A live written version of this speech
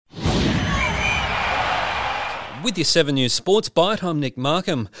With your 7 News Sports Byte, I'm Nick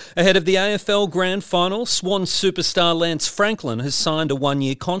Markham. Ahead of the AFL Grand Final, Swan superstar Lance Franklin has signed a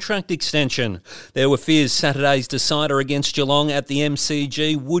 1-year contract extension. There were fears Saturday's decider against Geelong at the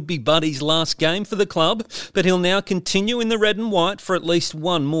MCG would be Buddy's last game for the club, but he'll now continue in the red and white for at least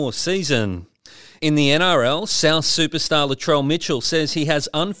one more season. In the NRL, South superstar Latrell Mitchell says he has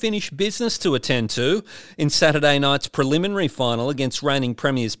unfinished business to attend to in Saturday night's preliminary final against reigning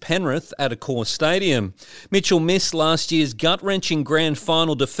premiers Penrith at Accor Stadium. Mitchell missed last year's gut-wrenching grand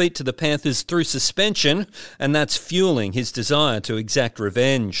final defeat to the Panthers through suspension, and that's fueling his desire to exact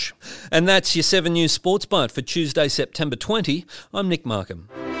revenge. And that's your 7 News Sports Bite for Tuesday, September 20. I'm Nick Markham.